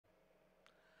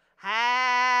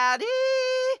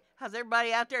How's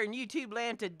everybody out there in YouTube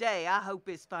land today? I hope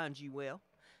this finds you well.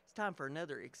 It's time for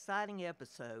another exciting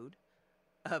episode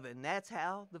of And That's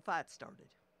How the Fight Started.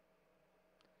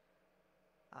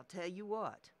 I'll tell you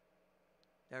what,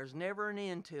 there's never an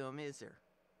end to them, is there?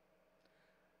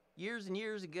 Years and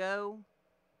years ago,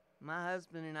 my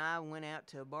husband and I went out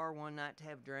to a bar one night to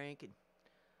have a drink, and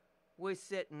we was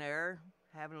sitting there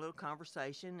having a little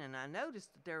conversation, and I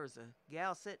noticed that there was a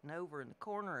gal sitting over in the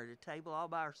corner at a table all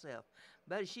by herself.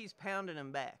 But she's pounding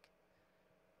them back.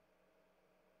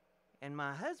 And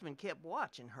my husband kept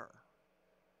watching her.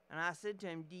 And I said to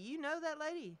him, "Do you know that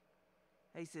lady?"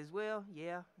 He says, "Well,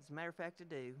 yeah, as a matter of fact, I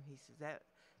do." He says,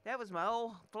 that was my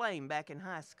old flame back in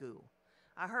high school.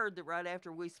 I heard that right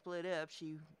after we split up,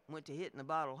 she went to hitting the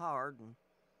bottle hard, and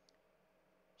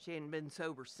she hadn't been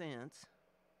sober since.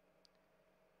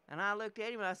 And I looked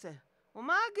at him and I said, "Well,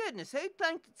 my goodness, who'd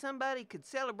think that somebody could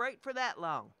celebrate for that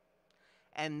long?"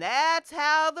 And that's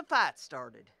how the fight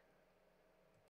started.